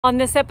On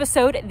this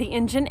episode, the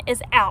engine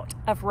is out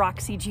of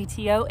Roxy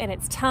GTO and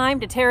it's time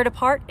to tear it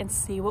apart and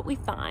see what we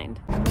find.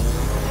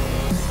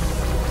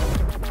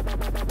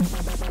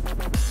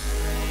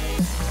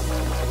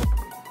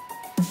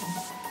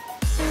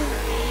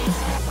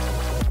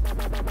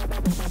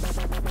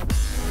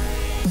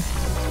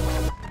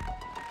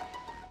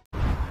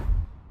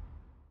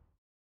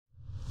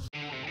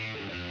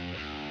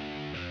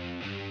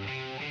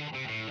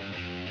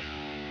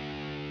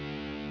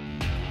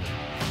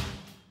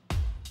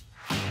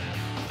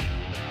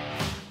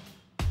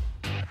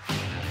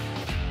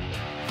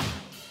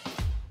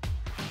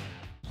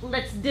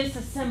 Let's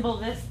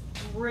disassemble this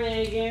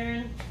rig,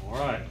 Aaron.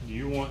 Alright, do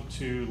you want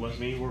to let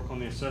me work on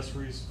the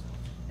accessories?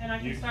 And I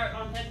can start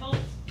on head bolts?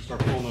 Start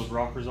pulling those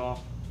rockers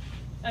off?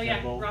 Oh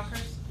yeah,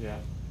 rockers? Yeah.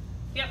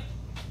 Yep.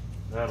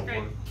 That'll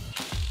work.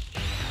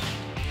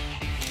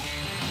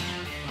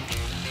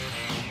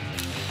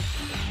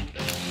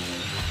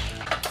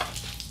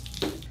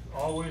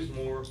 Always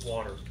more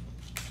water.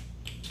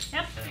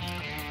 Yep.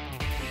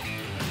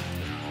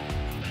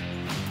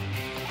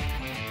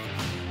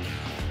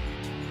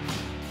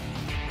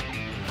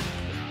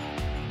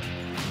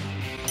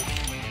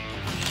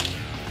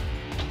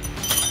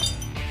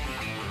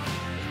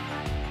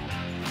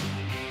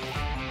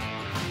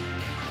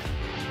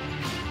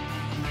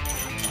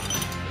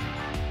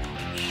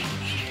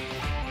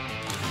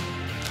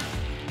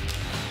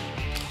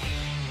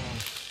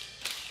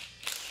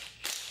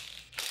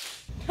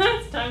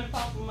 It's time to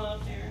pop them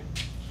up, Aaron.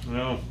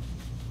 No.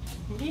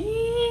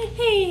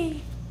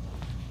 Yee.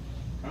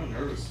 Kind of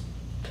nervous.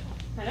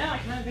 I know, I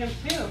kind of am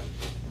too.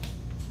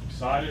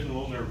 Excited and a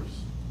little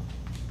nervous.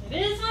 It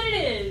is what it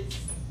is.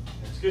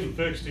 It's getting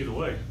fixed either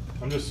way.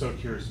 I'm just so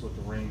curious what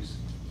the rings,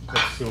 what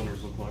the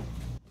cylinders look like.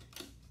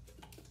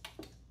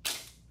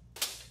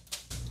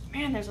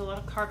 Man, there's a lot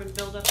of carbon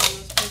buildup on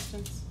those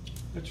pistons.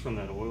 It's from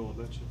that oil, I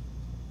bet you.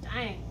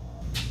 Dang.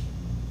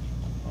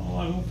 Oh,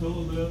 I don't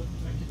fill it up.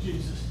 Thank you,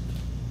 Jesus.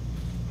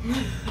 That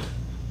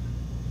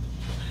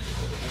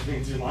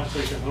means it might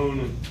take a hone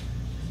and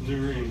some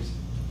new rings.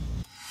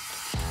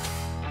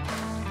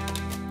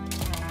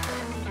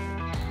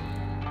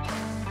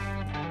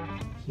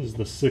 This is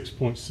the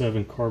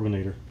 6.7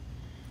 carbonator.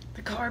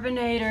 The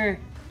carbonator.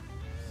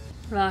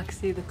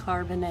 Roxy, the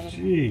carbonator.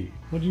 Gee,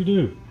 what'd you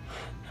do?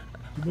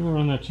 You been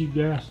around that cheap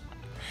gas?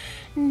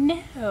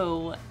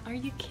 No. Are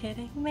you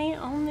kidding me?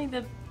 Only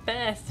the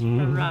best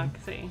for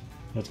Roxy.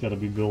 That's got to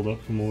be built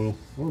up from oil.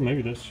 Or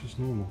maybe that's just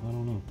normal. I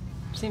don't know.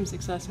 Seems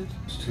excessive.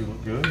 These two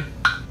look good.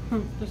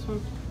 This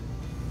one.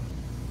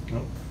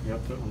 Oh,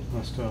 yep, that one's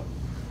messed up.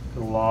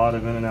 Got a lot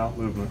of in and out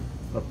movement,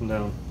 up and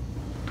down.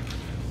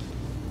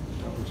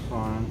 That one's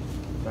fine.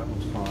 That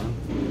one's fine.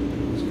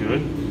 That one's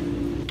good.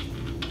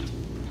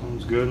 That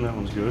one's good and that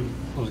one's good.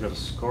 That one's got a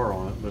scar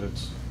on it, but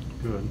it's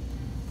good.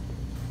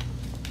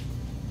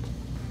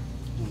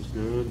 That one's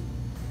good.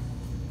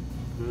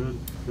 Good,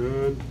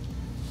 good.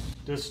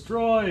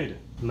 Destroyed!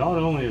 Not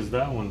only is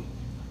that one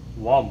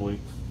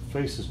wobbly,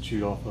 face is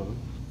chewed off of it.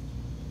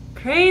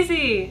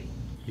 Crazy!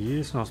 Yeah,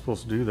 it's not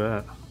supposed to do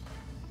that.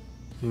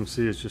 You can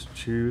see it's just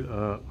chewed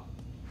up.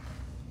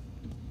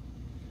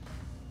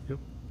 Yep.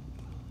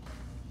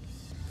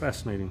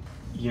 Fascinating.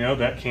 You know,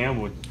 that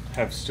cam would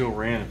have still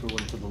ran if it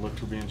wasn't for the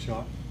lifter being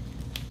shot.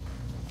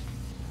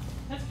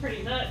 That's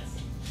pretty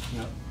nuts.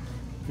 Yep.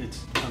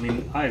 It's, I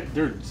mean,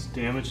 there's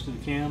damage to the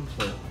cam,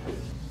 but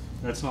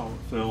that's not what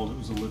failed, it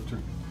was a lifter.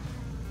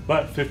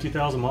 But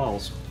 50,000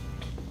 miles,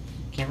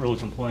 can't really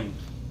complain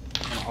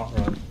on a hot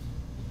rod.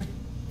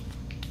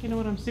 You know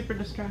what I'm super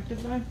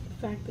distracted by? The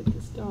fact that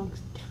this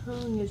dog's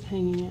tongue is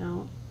hanging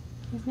out.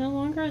 He's no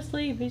longer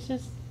asleep, he's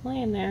just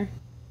laying there.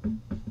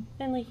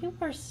 Finley, you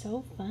are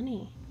so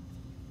funny.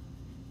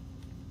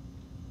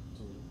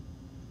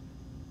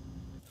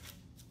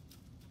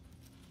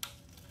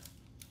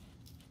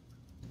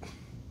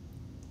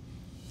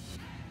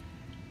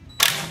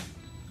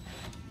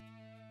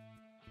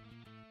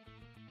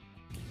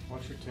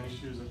 Watch your tennis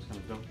shoes, that's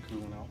going to dump the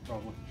coolant out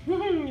probably.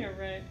 You're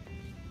right.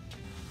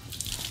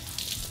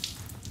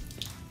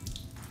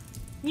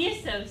 You're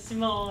so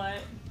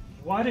smart.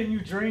 Why didn't you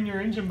drain your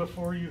engine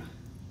before you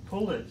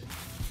pulled it?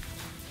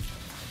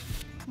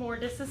 More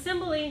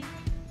disassembly.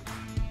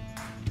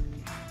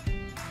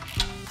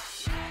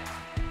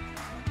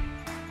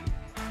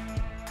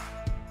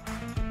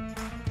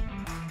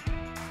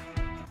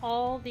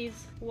 All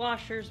these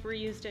washers were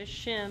used as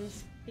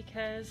shims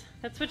because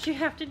that's what you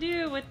have to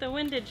do with the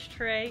windage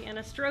tray and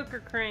a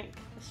stroker crank.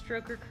 The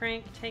stroker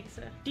crank takes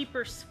a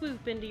deeper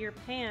swoop into your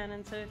pan,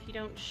 and so if you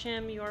don't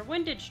shim your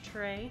windage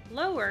tray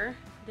lower,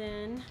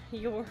 then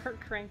your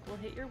crank will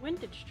hit your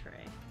windage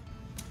tray.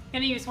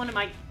 Gonna use one of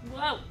my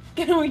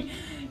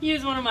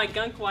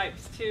gunk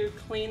wipes to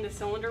clean the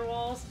cylinder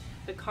walls,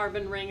 the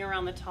carbon ring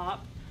around the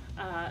top.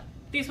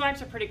 These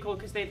wipes are pretty cool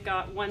because they've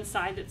got one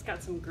side that's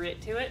got some grit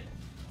to it,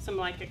 some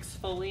like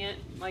exfoliant,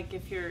 like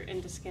if you're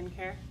into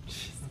skincare.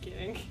 Just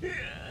kidding.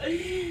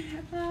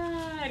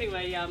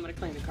 Anyway, yeah, I'm gonna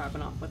clean the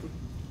carbon off with them.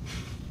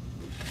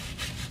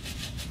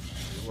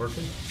 Is it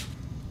working?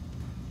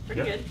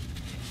 Pretty Yep. good.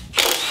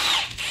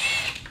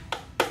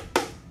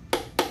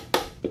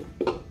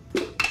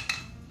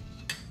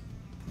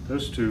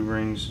 those two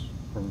rings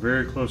are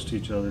very close to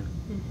each other.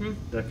 Mm-hmm.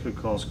 That could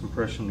cause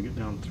compression to get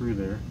down through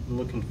there. I'm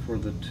looking for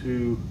the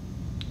two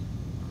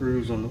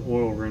grooves on the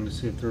oil ring to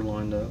see if they're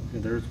lined up. Okay,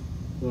 there's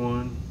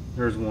one.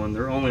 There's one.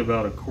 They're only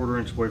about a 1/4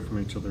 inch away from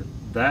each other.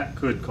 That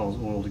could cause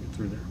oil to get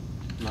through there.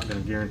 I'm not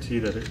going to guarantee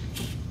that it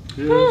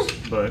is,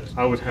 but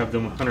I would have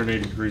them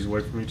 180 degrees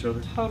away from each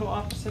other. Total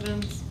opposite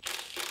ends.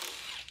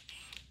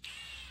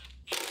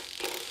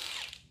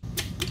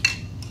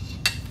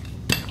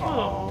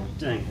 Oh,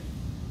 dang it.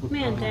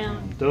 Man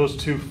down. Those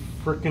two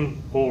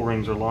freaking oil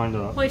rings are lined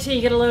up. Wait till you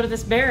get a load of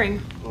this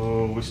bearing.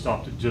 Oh, we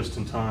stopped it just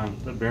in time.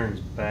 That bearing's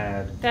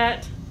bad.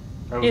 That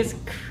is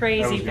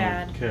crazy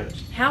bad.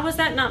 Catch. How is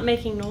that not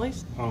making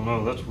noise? I don't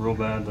know. That's real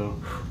bad though.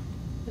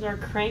 Is our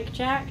crank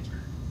jacked?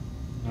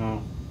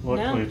 No.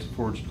 Luckily, No. it's a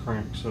forged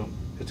crank, so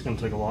it's going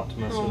to take a lot to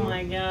mess it Oh up.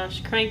 my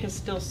gosh, crank is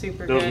still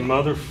super Those good.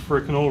 mother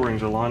freaking oil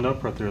rings are lined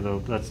up right there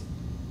though.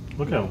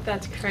 Look at them.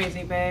 That's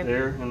crazy, babe.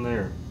 There and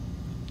there.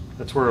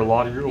 That's where a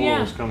lot of your oil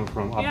Yeah. is coming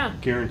from. I Yeah.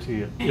 guarantee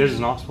it. It is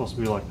not supposed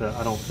to be like that,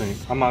 I don't think.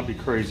 I might be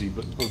crazy,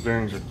 but those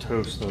bearings are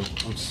toast though.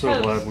 I'm so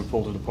Toast. glad we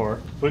pulled it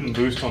apart. Putting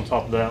boost on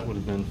top of that would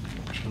have been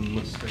a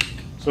mistake.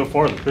 So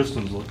far the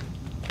pistons look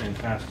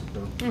fantastic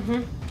though.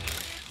 Mm-hmm.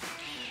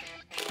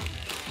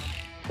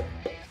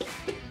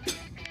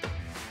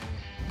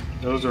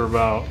 Those are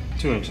about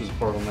 2 inches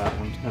apart on that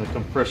one, and the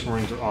compression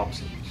rings are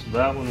opposite. So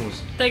that one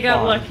was They got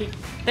fine. lucky.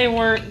 They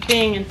weren't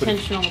being But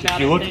intentional about it. if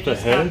you look They at the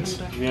just happened heads,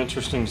 to- it'd be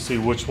interesting to see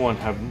which one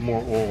have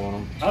more oil on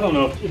them. I don't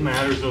know if it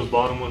matters those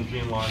bottom ones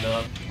being lined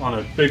up. On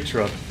a big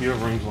truck, if you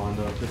have rings lined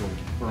up, it'll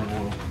burn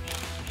oil.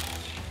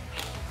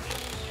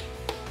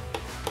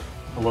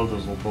 I love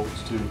those little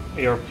bolts too.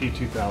 ARP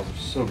 2000,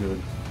 so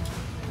good.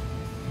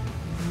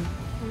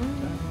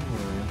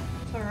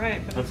 It's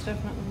alright, but it's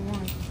definitely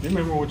one. Do you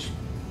remember which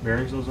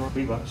bearings those are?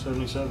 Levi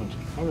 77s.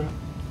 Okay.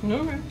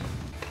 Okay.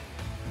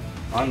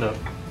 Lined up.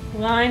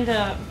 Lined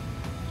up.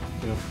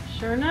 Yep.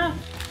 Sure enough.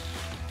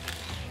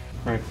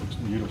 Crank looks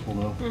beautiful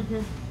though.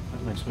 Mm-hmm.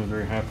 That makes me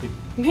very happy.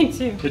 Me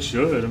too. It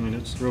should. I mean,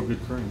 it's a real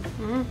good crank.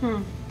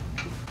 Mm-hmm.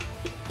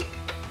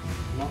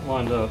 Not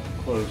lined up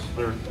close.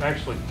 There's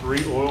actually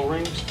 3 oil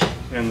rings,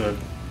 and the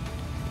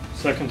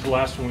second to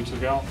last one we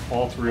took out,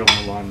 all 3 of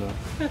them were lined up.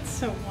 That's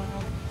so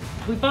wild.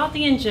 We bought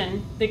the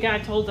engine. The guy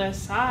told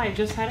us, I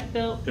just had it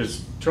built.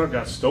 His truck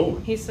got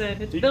stolen. He said,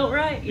 it's built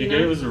right, He you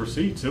gave know? us the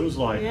receipts. It was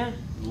like Yeah.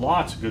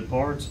 lots of good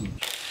parts, and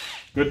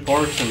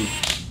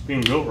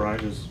being built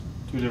right is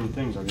 2 different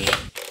things, I guess.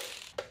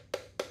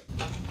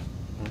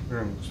 That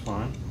bearing looks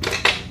fine.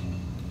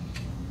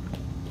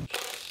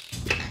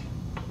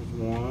 There's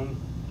 1,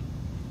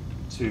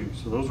 2.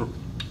 So those were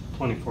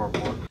plenty far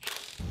apart.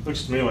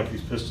 Looks to me like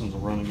these pistons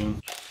will run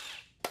again.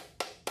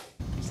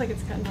 Looks like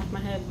it's cutting off my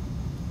head.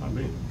 Might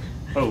be.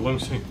 Oh, let me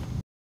see.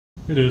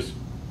 It is.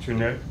 It's your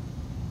neck.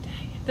 Dang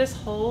it. This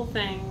whole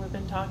thing, we've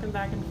been talking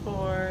back and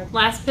forth.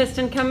 Last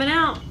piston coming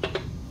out.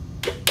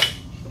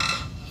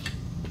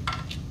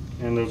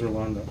 And those are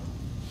lined up.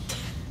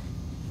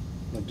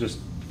 Like just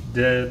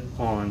dead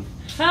on.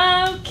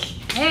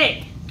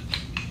 Okay.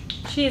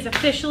 She is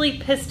officially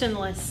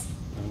pistonless.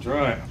 That's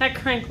right. That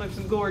crank looks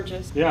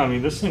gorgeous. Yeah, I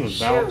mean, this thing was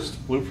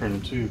balanced,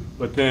 blueprinted too.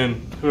 But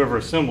then whoever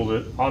assembled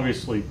it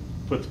obviously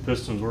put the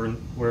pistons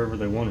wherever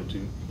they wanted to.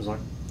 Because like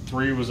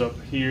 3 was up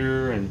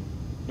here and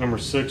number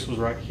 6 was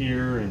right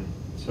here, and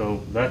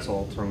so that's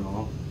all thrown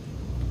off.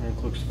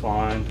 Crank looks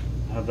fine.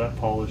 Have that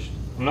polished.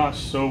 I'm not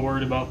so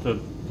worried about the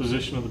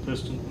position of the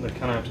piston. They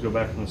kind of have to go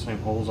back in the same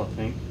holes, I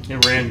think.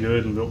 It ran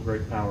good and built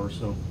great power,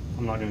 so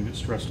I'm not going to get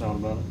stressed out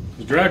about it.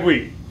 It's drag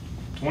week,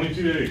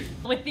 22 days.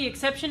 With the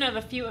exception of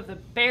a few of the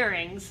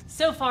bearings,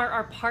 so far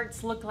our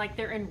parts look like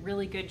they're in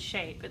really good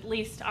shape, at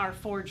least our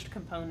forged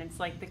components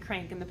like the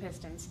crank and the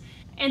pistons.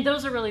 And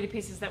those are really the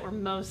pieces that we're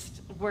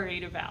most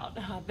worried about.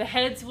 The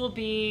heads will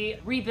be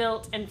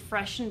rebuilt and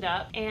freshened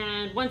up,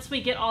 and once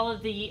we get all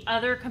of the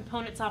other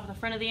components off the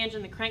front of the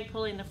engine, the crank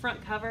pulley and the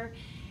front cover,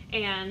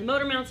 and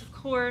motor mounts of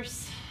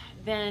course,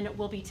 then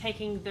we'll be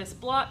taking this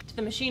block to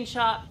the machine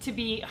shop to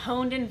be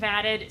honed and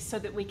vatted so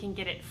that we can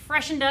get it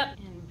freshened up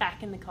and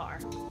back in the car.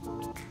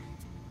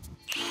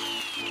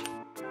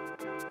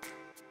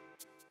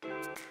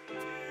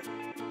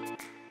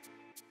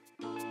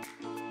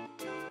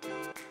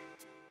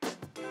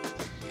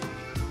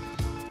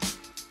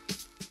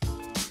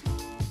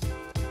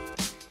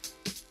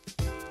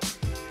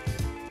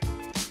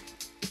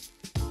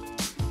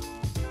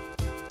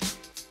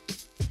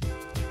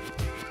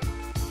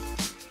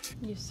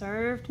 You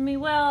served me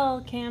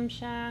well,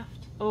 camshaft.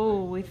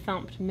 Oh, we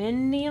thumped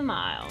many a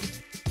mile.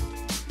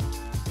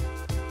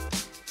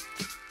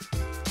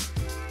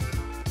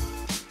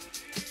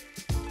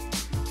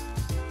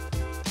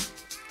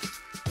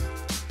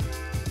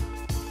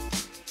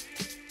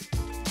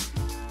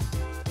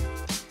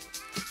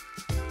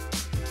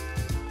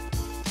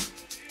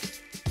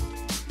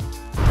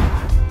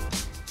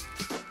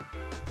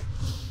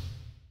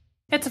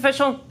 It's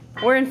official.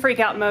 We're in freak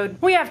out mode.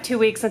 We have 2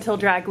 weeks until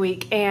drag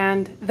week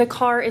and the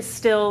car is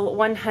still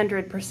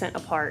 100%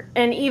 apart.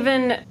 And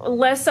even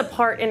less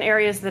apart in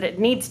areas that it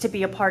needs to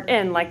be apart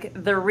in, like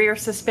the rear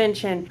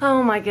suspension.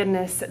 Oh my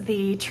goodness.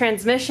 The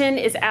transmission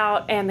is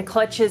out and the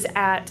clutch is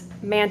at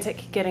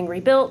Mantic getting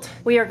rebuilt.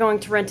 We are going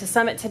to run to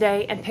Summit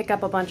today and pick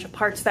up a bunch of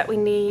parts that we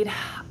need.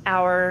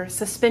 Our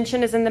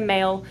suspension is in the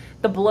mail.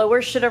 The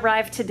blower should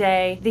arrive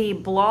today. The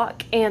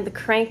block and the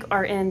crank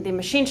are in the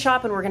machine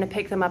shop and we're gonna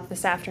pick them up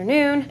this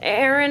afternoon.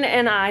 Aaron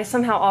and I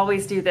somehow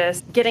always do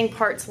this, getting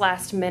parts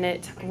last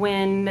minute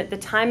when the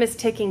time is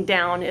ticking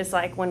down is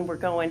like when we're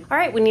going, all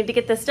right, we need to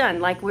get this done.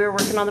 Like we were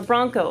working on the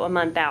Bronco a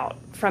month out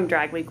from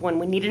drag week when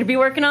we needed to be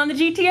working on the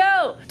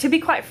GTO. To be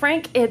quite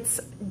frank, it's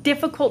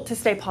difficult to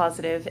stay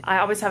positive. I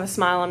always have a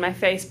smile on my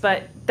face,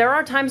 but there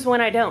are times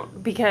when I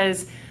don't,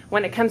 because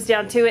when it comes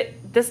down to it,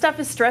 this stuff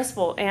is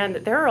stressful and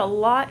there are a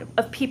lot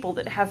of people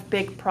that have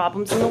big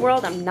problems in the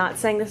world. I'm not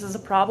saying this is a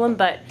problem,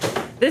 but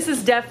this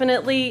is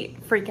definitely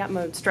freak out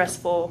mode,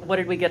 stressful, what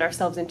did we get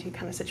ourselves into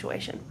kind of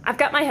situation. I've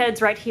got my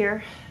heads right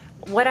here.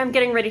 What I'm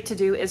getting ready to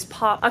do is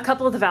pop a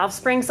couple of the valve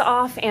springs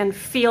off and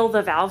feel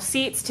the valve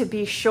seats to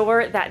be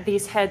sure that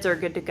these heads are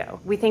good to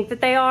go. We think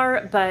that they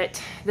are,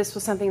 but this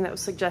was something that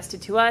was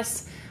suggested to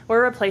us.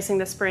 We're replacing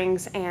the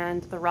springs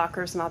and the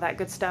rockers and all that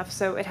good stuff,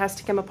 so it has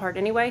to come apart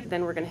anyway.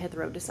 Then we're gonna hit the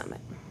road to Summit.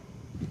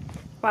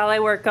 While I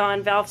work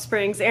on valve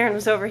springs, Aaron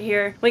was over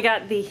here. We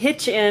got the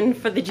hitch in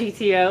for the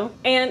GTO,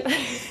 and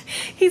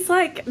he's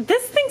like,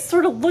 this thing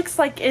sort of looks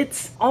like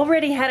it's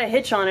already had a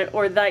hitch on it,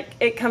 or like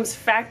it comes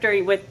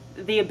factory with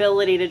the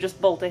ability to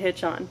just bolt a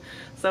hitch on.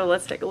 So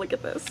let's take a look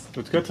at this. So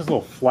it's got this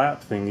little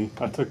flap thingy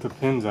I took the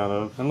pins out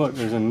of. And look,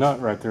 there's a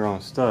nut right there on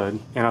a stud.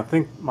 And I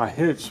think my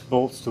hitch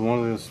bolts to one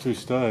of those two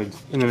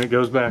studs. And then it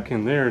goes back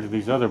in there to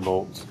these other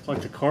bolts. It's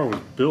like the car was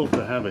built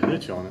to have a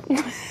hitch on it.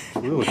 It's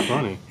really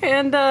funny.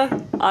 And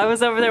I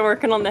was over there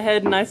working on the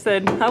head and I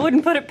said, I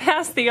wouldn't put it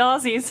past the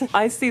Aussies.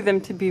 I see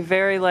them to be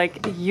very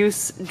like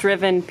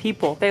use-driven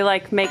people. They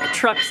like make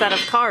trucks out of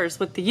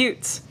cars with the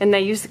utes. And they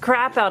use the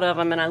crap out of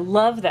them and I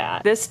love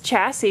that. This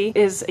chassis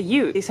is a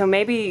ute. So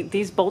maybe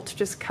these bolts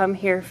just come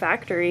here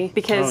factory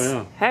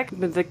because heck,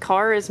 the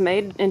car is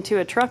made into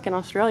a truck in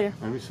Australia.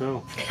 Maybe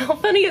so. How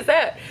funny is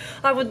that?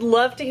 I would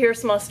love to hear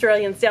some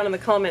Australians down in the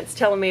comments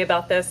telling me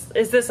about this.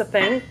 Is this a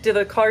thing? Do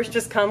the cars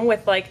just come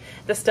with like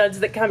the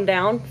studs that come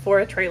down for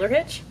a trailer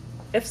hitch?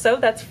 If so,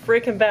 that's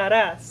freaking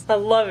badass. I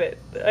love it.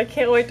 I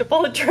can't wait to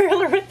pull a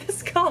trailer with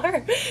this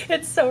car.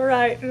 It's so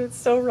right and it's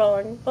so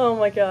wrong. Oh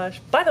my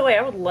gosh. By the way,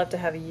 I would love to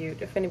have a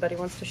ute if anybody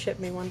wants to ship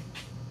me one.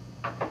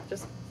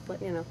 Just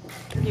letting you know.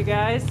 You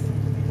guys,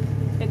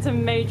 it's a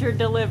major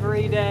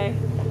delivery day.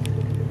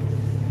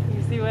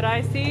 You see what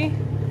I see?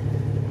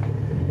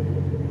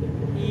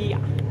 Yeah.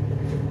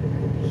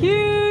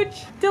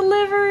 Huge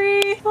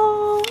delivery.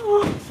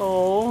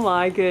 Oh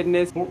my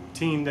goodness.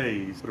 14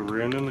 days. Put a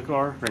rear end in the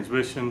car,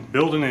 transmission,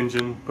 build an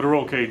engine, put a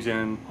roll cage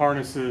in,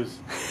 harnesses.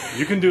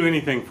 You can do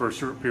anything for a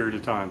short period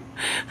of time.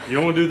 You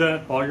don't want to do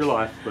that all your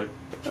life, but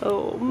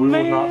oh, we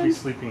will not be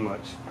sleeping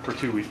much for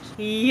 2 weeks.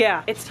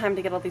 Yeah. It's time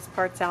to get all these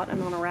parts out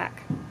and on a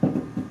rack.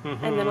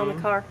 And then on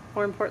the car.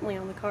 More importantly,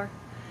 on the car.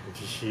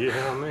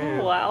 Yeah,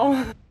 man.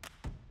 Wow.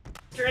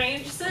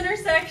 Strange center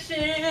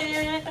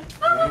section.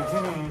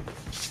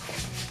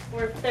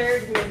 Or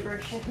third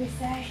member, should we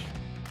say.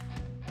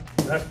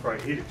 That's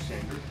probably heat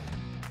exchanger.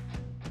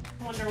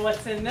 Wonder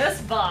what's in this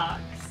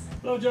box.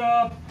 Blow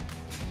job.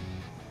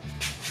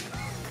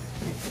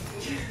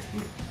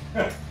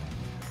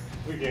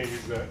 We can't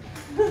use that.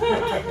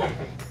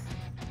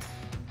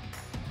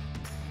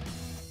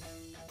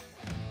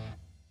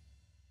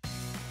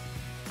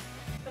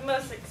 The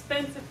most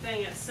expensive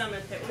thing at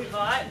Summit that we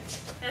bought,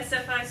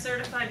 SFI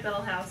certified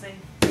bell housing,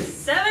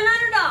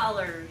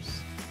 $700.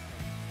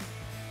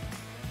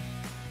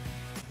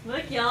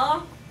 Look,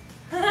 y'all.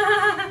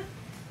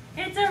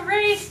 It's a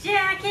race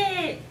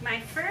jacket. My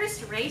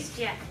first race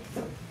jacket.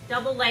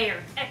 Double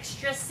layer,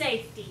 extra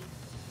safety.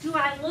 Do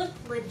I look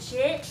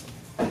legit?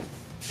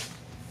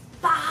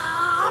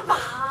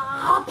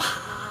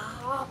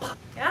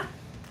 Yeah?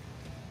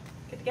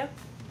 Good to go.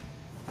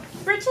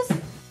 Britches?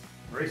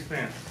 Race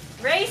pants.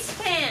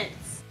 Race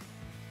pants.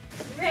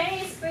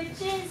 Race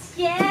britches,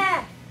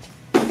 yeah.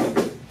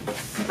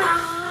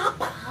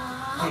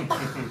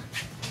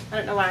 I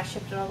don't know why I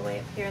shipped it all the way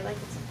up here like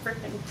it's a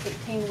freaking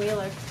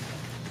 18-wheeler.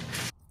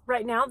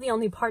 Right now, the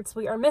only parts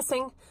we are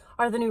missing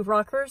are the new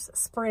rockers,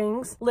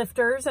 springs,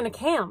 lifters, and a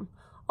cam.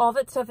 All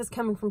that stuff is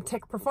coming from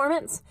Tech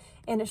Performance,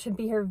 and it should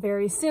be here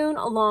very soon,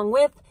 along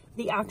with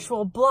the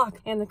actual block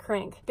and the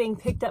crank being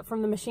picked up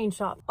from the machine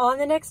shop. On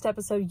the next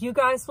episode, you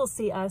guys will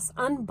see us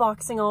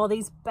unboxing all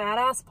these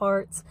badass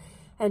parts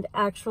and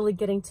actually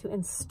getting to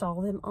install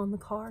them on the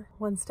car.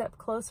 One step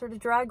closer to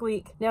drag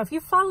week. Now, if you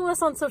follow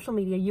us on social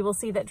media, you will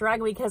see that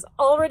drag week has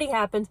already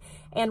happened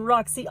and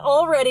Roxy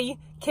already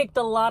kicked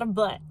a lot of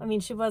butt. I mean,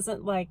 she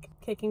wasn't like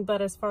kicking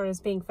butt as far as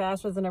being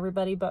faster than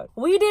everybody, but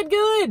we did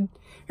good.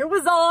 It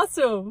was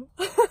awesome.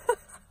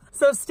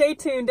 So stay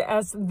tuned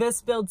as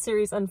this build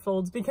series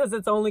unfolds because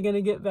it's only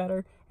gonna get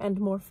better and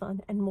more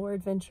fun and more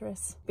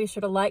adventurous. Be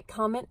sure to like,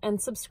 comment,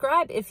 and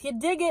subscribe if you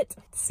dig it.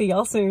 See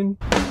y'all soon.